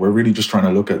 And so we're really just trying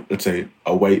to look at, let's say,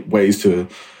 ways to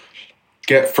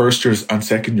get first years and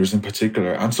second years in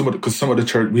particular. And because some of the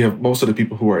church, we have most of the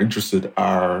people who are interested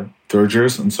are third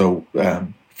years. And so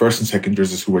first and second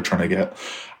years is who we're trying to get.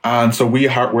 And so we're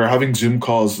having Zoom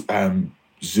calls,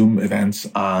 Zoom events,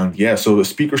 and so the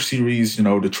speaker series, you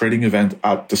know, the trading event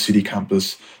at the city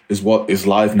campus is what is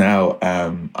live now,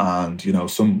 and you know,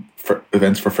 some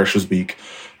events for Freshers Week,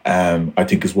 I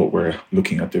think is what we're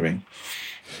looking at doing.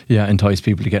 Yeah, entice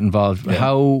people to get involved. Yeah.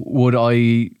 How would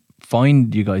I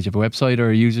find you guys? You have a website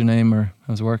or a username, or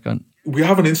how's it work on? We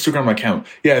have an Instagram account.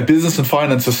 Yeah, Business and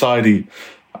Finance Society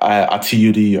at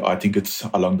TUD. I think it's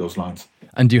along those lines.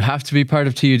 And do you have to be part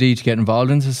of TUD to get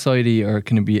involved in society, or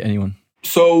can it be anyone?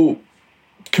 So,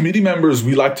 committee members,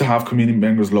 we like to have committee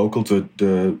members local to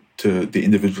the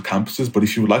individual campuses. But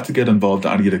if you would like to get involved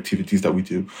in any of the activities that we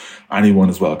do, anyone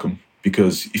is welcome.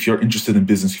 Because if you're interested in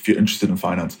business, if you're interested in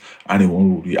finance,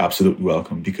 anyone will be absolutely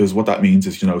welcome. Because what that means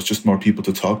is, you know, it's just more people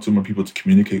to talk to, more people to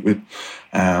communicate with.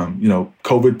 You know,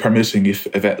 COVID permitting,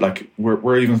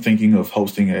 we're even thinking of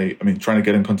hosting trying to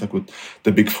get in contact with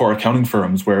the big four accounting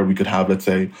firms where we could have, let's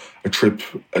say, a trip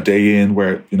a day in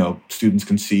where, you know, students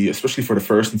can see, especially for the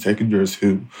first and second years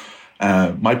who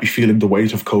might be feeling the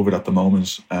weight of COVID at the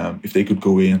moment, if they could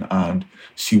go in and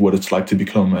see what it's like to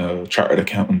become a chartered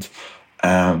accountant.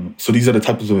 So these are the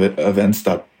types of events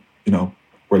that, you know,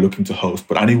 we're looking to host.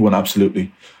 But anyone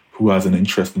absolutely who has an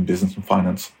interest in business and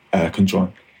finance can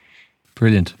join.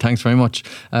 Brilliant. Thanks very much.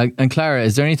 And Clara,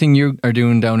 is there anything you are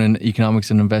doing down in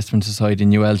Economics and Investment Society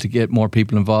in UL to get more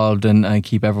people involved and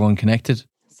keep everyone connected?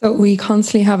 So we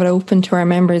constantly have it open to our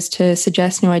members to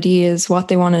suggest new ideas, what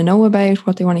they want to know about,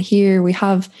 what they want to hear. We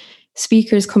have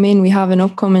speakers come in. We have an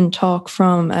upcoming talk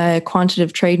from a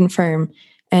quantitative trading firm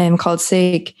called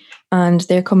SIG. And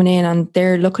they're coming in and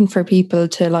they're looking for people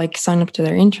to, like, sign up to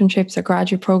their internships or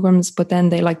graduate programs, but then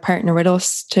they, like, partner with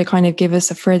us to kind of give us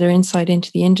a further insight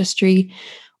into the industry.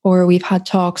 Or we've had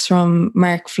talks from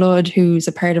Mark Flood, who's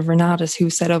a part of Renatus, who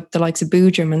set up the likes of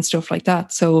Boojum and stuff like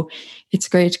that. So it's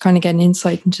great to kind of get an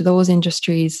insight into those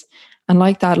industries. And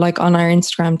like that, like on our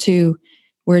Instagram too,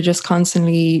 we're just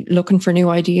constantly looking for new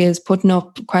ideas, putting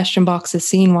up question boxes,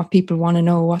 seeing what people want to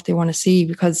know, what they want to see,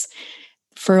 because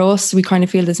for us, we kind of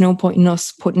feel there's no point in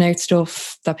us putting out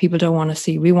stuff that people don't want to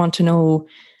see. We want to know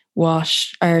what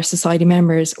our society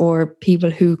members or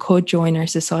people who could join our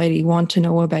society want to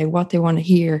know about, what they want to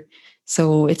hear.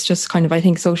 So it's just kind of, I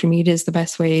think social media is the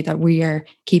best way that we are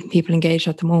keeping people engaged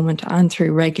at the moment, and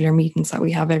through regular meetings that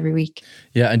we have every week.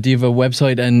 Yeah, and do you have a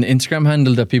website and Instagram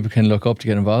handle that people can look up to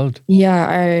get involved? Yeah,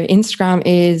 our Instagram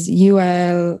is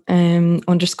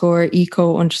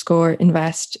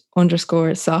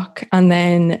UL_eco_invest_soc. And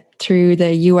then through the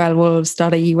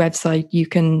ulwolves.ie website, you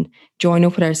can join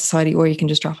up with our society, or you can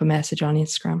just drop a message on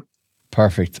Instagram.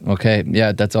 Perfect. Okay.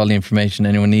 Yeah, that's all the information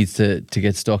anyone needs to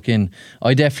get stuck in.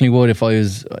 I definitely would if I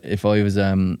was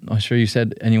I'm sure you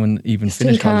said anyone even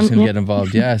finished college can get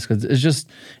involved. Yes, because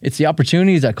it's the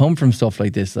opportunities that come from stuff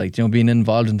like this, like, you know, being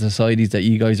involved in societies that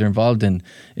you guys are involved in.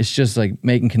 It's just like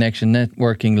making connection,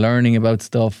 networking, learning about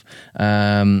stuff,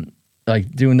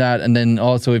 like doing that. And then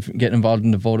also if getting involved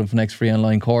in the Voting for Next free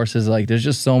online courses, like there's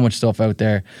just so much stuff out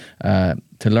there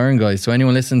to learn, guys. So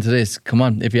anyone listening to this, come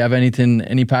on, if you have anything,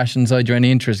 any passion inside you,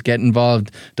 any interest, get involved.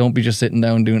 Don't be just sitting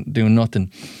down doing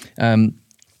nothing. Let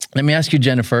me ask you,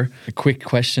 Jennifer, a quick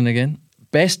question again.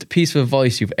 Best piece of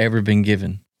advice you've ever been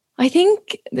given? I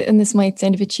think, and this might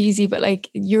sound a bit cheesy, but like,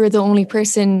 you're the only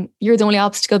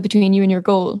obstacle between you and your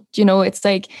goal. You know, it's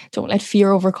like, don't let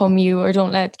fear overcome you, or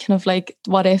don't let kind of like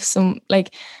what if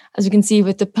like, as we can see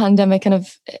with the pandemic, kind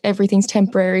of everything's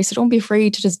temporary. So don't be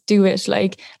afraid to just do it.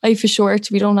 Like, life is short.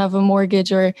 We don't have a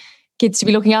mortgage or kids to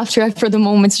be looking after for the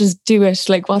moment. So just do it.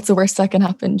 Like, what's the worst that can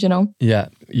happen, you know? Yeah.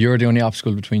 You're the only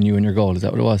obstacle between you and your goal. Is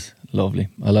that what it was? Lovely.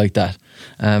 I like that.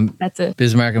 That's it.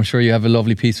 Bismarck, I'm sure you have a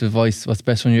lovely piece of advice. What's the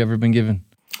best one you've ever been given?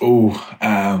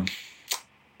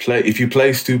 If you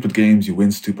play stupid games, you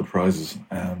win stupid prizes.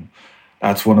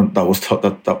 That's one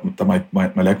that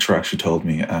my lecturer actually told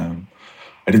me.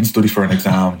 I didn't study for an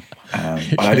exam.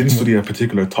 I didn't study a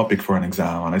particular topic for an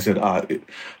exam. And I said,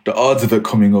 the odds of it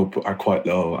coming up are quite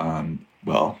low. And,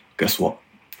 well, guess what?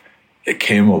 It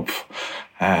came up.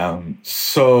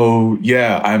 So,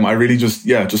 yeah, I really just,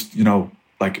 you know,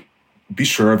 like, be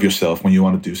sure of yourself when you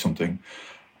want to do something.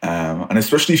 And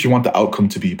especially if you want the outcome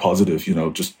to be positive, you know,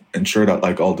 just ensure that,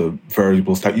 like, all the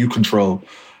variables that you control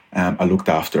are looked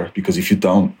after. Because if you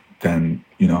don't, then,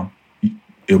 you know,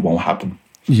 it won't happen.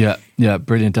 Yeah,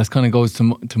 brilliant. That kind of goes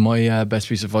to my best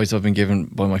piece of advice I've been given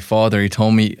by my father. He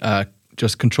told me,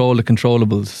 just control the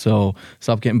controllables. So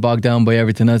stop getting bogged down by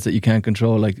everything else that you can't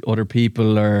control, like other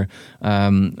people or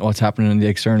what's happening in the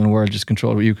external world. Just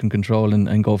control what you can control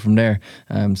and go from there.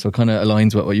 So it kind of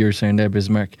aligns with what you're saying there,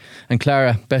 Bismarck. And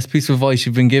Clara, best piece of advice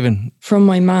you've been given? From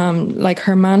my mom, like,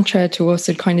 her mantra to us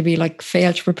would kind of be like,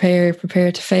 fail to prepare,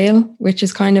 prepare to fail, which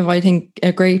is kind of, I think,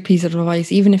 a great piece of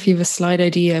advice. Even if you have a slight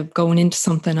idea of going into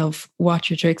something of what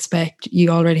you're to expect, you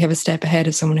already have a step ahead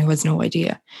of someone who has no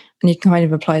idea. And you can kind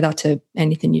of apply that to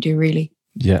anything you do, really.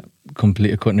 Yeah,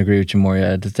 completely. I couldn't agree with you more.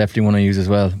 Yeah, that's definitely one I use as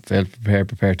well. Fail,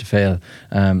 prepare to fail.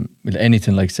 With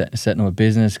anything like setting up a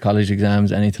business, college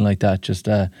exams, anything like that, just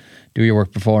do your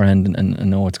work beforehand and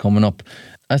know what's coming up.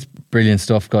 That's brilliant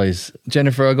stuff, guys.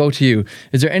 Jennifer, I'll go to you.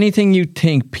 Is there anything you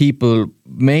think people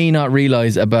may not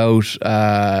realise about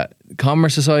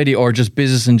Commerce Society or just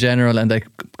business in general, and they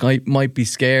might be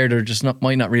scared or just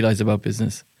might not realise about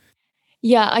business?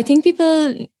 Yeah, I think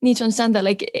people need to understand that,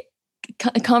 like,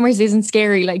 commerce isn't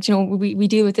scary. Like, you know, we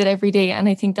deal with it every day. And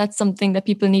I think that's something that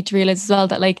people need to realize as well,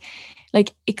 that like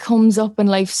it comes up in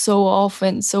life so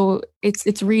often. So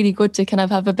it's really good to kind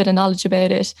of have a bit of knowledge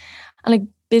about it. And like,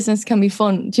 business can be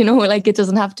fun, you know, like, it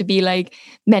doesn't have to be like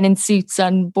men in suits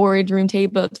and boardroom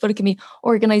tables, but it can be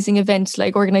organizing events,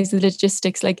 like organizing the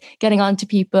logistics, like getting on to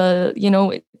people, you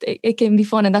know, it can be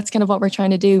fun. And that's kind of what we're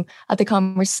trying to do at the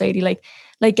Commerce Society. Like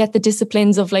get the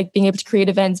disciplines of like being able to create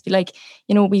events, be like,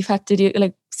 you know, we've had to do,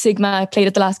 like, Sigma played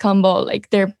at the last Comball,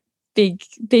 like they're big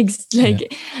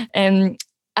like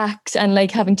act, and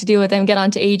like having to deal with them, get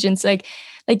onto agents, like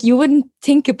you wouldn't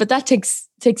think it, but that takes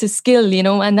a skill, you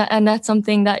know, and that's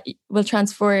something that will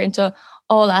transfer into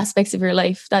all aspects of your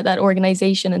life, that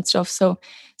organization and stuff. So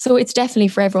it's definitely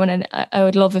for everyone, and I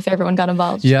would love if everyone got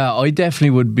involved. Yeah, I definitely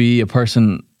would be a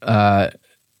person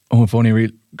who've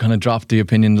only kind of dropped the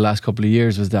opinion the last couple of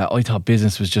years, was that I thought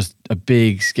business was just a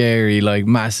big, scary, like,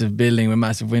 massive building with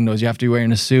massive windows. You have to be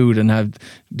wearing a suit and have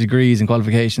degrees and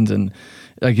qualifications, and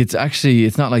like, it's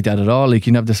not like that at all. Like, you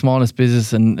can have the smallest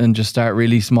business and just start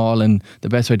really small, and the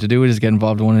best way to do it is get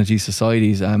involved in one of these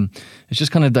societies. It's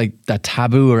just kind of like that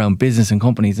taboo around business and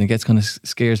companies, and it gets kind of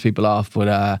scares people off,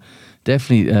 but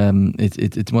definitely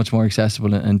it's much more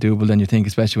accessible and doable than you think,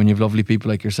 especially when you have lovely people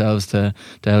like yourselves to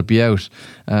help you out.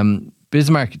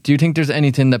 Bismarck, do you think there's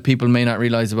anything that people may not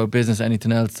realise about business,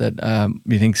 anything else that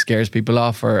you think scares people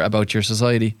off, or about your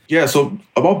society? Yeah, so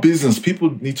about business, people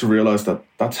need to realise that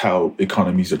that's how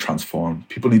economies are transformed.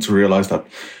 People need to realise that,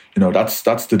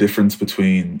 That's the difference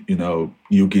between,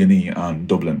 New Guinea and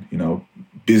Dublin.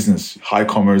 Business, high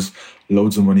comers,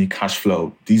 loads of money, cash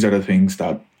flow. These are the things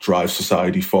that drive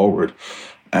society forward.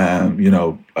 And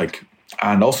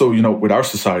also, with our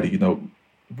society,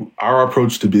 our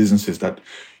approach to business is that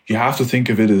you have to think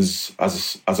of it as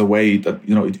a way that,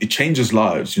 it changes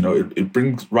lives. It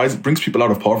brings people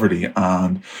out of poverty.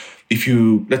 And if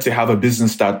you, let's say, have a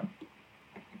business that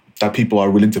people are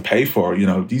willing to pay for,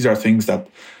 these are things that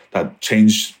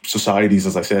change societies,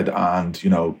 as I said, and,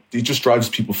 it just drives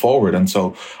people forward. And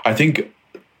so I think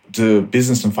the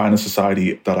Business and Finance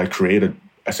Society that I created,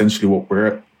 essentially what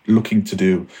we're looking to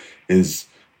do is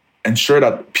ensure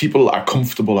that people are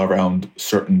comfortable around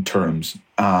certain terms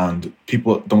and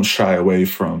people don't shy away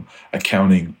from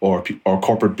accounting or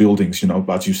corporate buildings,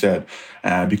 as you said,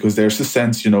 because there's a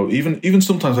sense, even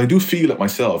sometimes I do feel it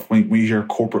myself when you hear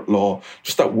corporate law,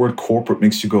 just that word corporate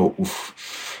makes you go,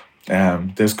 oof.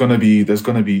 There's gonna be,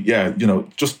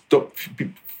 just don't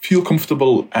feel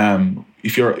comfortable.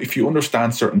 If you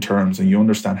understand certain terms and you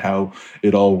understand how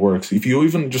it all works, if you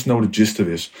even just know the gist of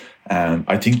it,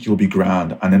 I think you'll be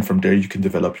grand. And then from there you can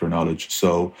develop your knowledge.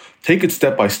 So take it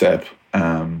step by step.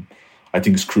 I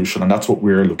think it's crucial, and that's what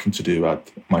we're looking to do at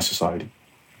my society.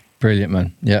 Brilliant,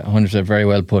 man. Yeah, 100%, very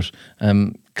well put.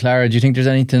 Clara, do you think there's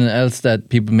anything else that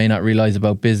people may not realise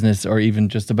about business or even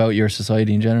just about your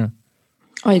society in general?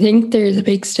 I think there's a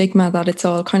big stigma that it's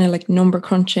all kind of like number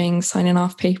crunching, signing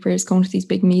off papers, going to these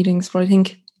big meetings. But I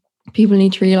think people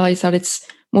need to realise that it's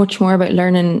much more about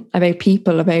learning about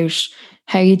people, about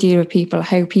how you deal with people,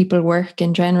 how people work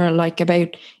in general. Like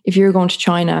about if you're going to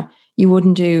China, you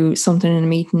wouldn't do something in a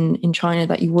meeting in China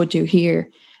that you would do here,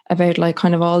 about like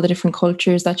kind of all the different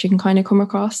cultures that you can kind of come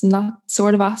across and that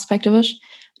sort of aspect of it.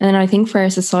 And then I think for our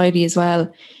society as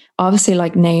well, obviously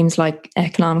like names like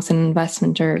economics and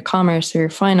investment or commerce or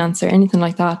finance or anything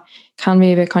like that can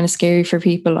be a bit kind of scary for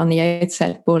people on the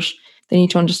outset, but they need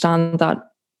to understand that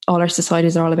all our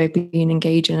societies are all about being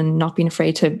engaging and not being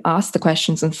afraid to ask the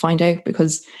questions and find out,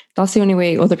 because that's the only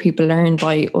way other people learn,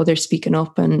 by others speaking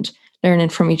up and learning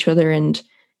from each other and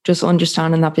just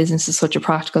understanding that business is such a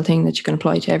practical thing that you can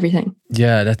apply to everything.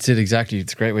 Yeah, that's it, exactly.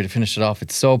 It's a great way to finish it off.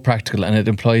 It's so practical and it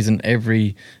applies in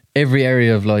every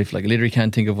area of life. Like I literally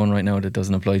can't think of one right now that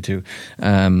doesn't apply to.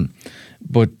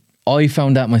 But I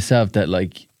found that myself, that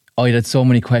like I had so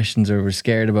many questions or was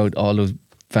scared about all those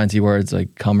fancy words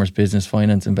like commerce, business,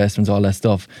 finance, investments, all that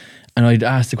stuff. And I'd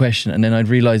ask the question and then I'd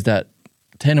realise that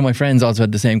 10 of my friends also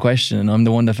had the same question and I'm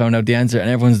the one that found out the answer and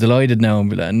everyone's delighted now,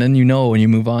 and then and you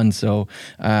move on. So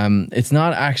it's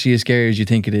not actually as scary as you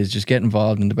think it is. Just get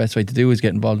involved, and the best way to do is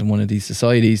get involved in one of these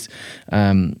societies,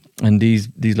 and these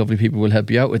lovely people will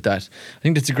help you out with that. I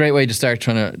think that's a great way to start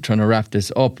trying to wrap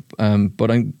this up,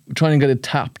 but I'm trying to get a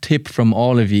top tip from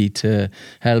all of you to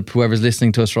help whoever's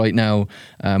listening to us right now.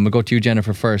 We'll go to you,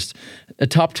 Jennifer, first. A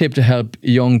top tip to help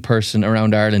a young person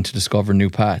around Ireland to discover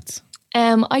new paths.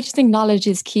 I just think knowledge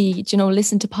is key.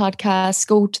 Listen to podcasts,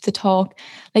 go to the talk.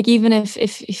 Like even if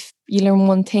you learn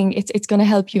one thing, it's going to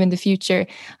help you in the future.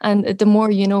 And the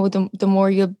more you know, the more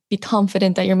you'll be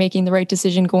confident that you're making the right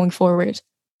decision going forward.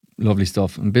 Lovely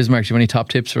stuff. And Bismarck, do you have any top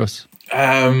tips for us?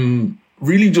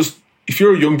 Really, just if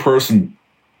you're a young person,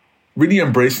 really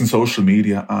embracing social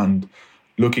media and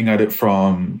looking at it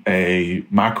from a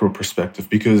macro perspective,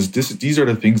 because these are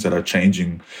the things that are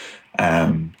changing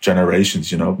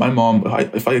generations. My mom,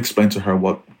 if I explained to her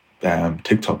what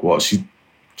TikTok was,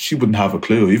 she wouldn't have a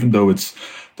clue, even though it's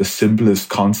the simplest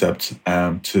concept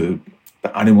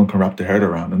that anyone can wrap their head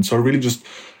around. And so really just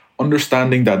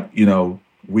understanding that,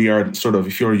 we are sort of,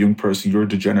 if you're a young person, you're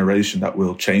the generation that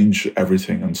will change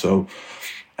everything. And so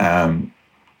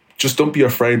just don't be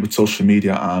afraid with social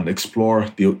media and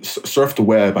surf the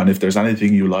web. And if there's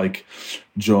anything you like,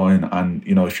 join. And,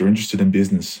 if you're interested in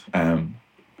business,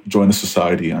 join a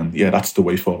society. And yeah, that's the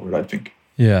way forward, I think.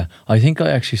 Yeah, I think I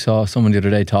actually saw someone the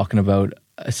other day talking about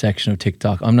a section of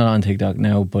TikTok. I'm not on TikTok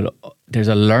now, but there's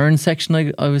a learn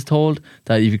section, I was told,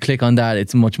 that if you click on that,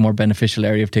 it's a much more beneficial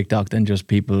area of TikTok than just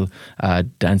people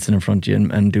dancing in front of you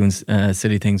and doing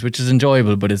silly things, which is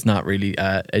enjoyable, but it's not really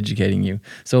educating you.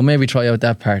 So maybe try out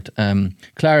that part.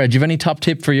 Clara, do you have any top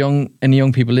tip for any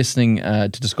young people listening to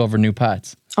discover new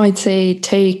paths? I'd say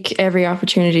take every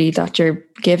opportunity that you're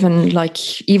given,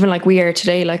 even like we are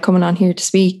today, like coming on here to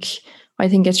speak. I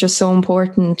think it's just so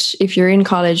important. If you're in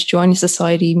college, join a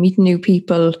society, meet new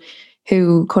people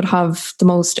who could have the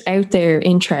most out there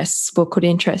interests, but could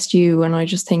interest you. And I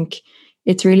just think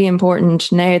it's really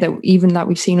important now that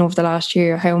we've seen over the last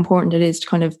year, how important it is to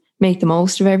kind of make the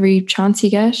most of every chance you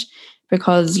get.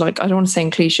 because like, I don't want to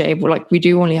sound cliche, but like we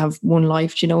do only have one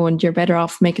life, you know, and you're better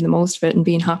off making the most of it and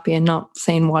being happy and not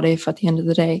saying what if at the end of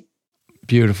the day.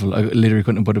 Beautiful. I literally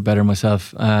couldn't have put it better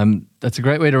myself. That's a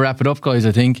great way to wrap it up, guys.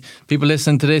 I think people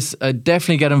listening to this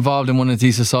definitely get involved in one of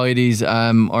these societies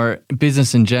or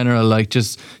business in general. Like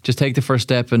just take the first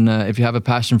step, and if you have a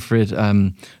passion for it,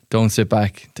 don't sit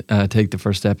back. Take the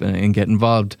first step and get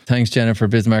involved. Thanks, Jennifer,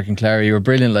 Bismarck and Clara. You were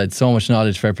brilliant, lad. So much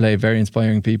knowledge, fair play, very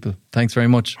inspiring people. Thanks very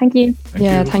much. Thank you.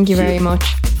 Thank you very much.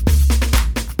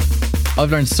 I've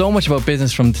learned so much about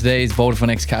business from today's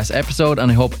Vodafone Xcast episode,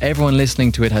 and I hope everyone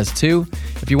listening to it has too.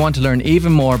 If you want to learn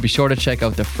even more, be sure to check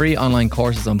out the free online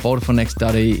courses on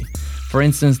VodafoneX.ie. For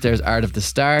instance, there's Art of the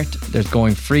Start, there's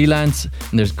Going Freelance,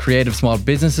 and there's Creative Small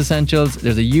Business Essentials.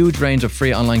 There's a huge range of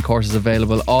free online courses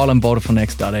available, all on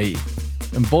VodafoneX.ie.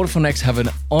 And Vodafone X have an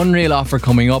unreal offer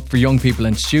coming up for young people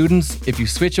and students. If you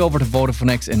switch over to Vodafone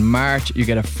X in March, you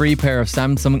get a free pair of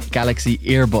Samsung Galaxy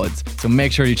earbuds. So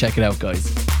make sure you check it out,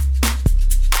 guys.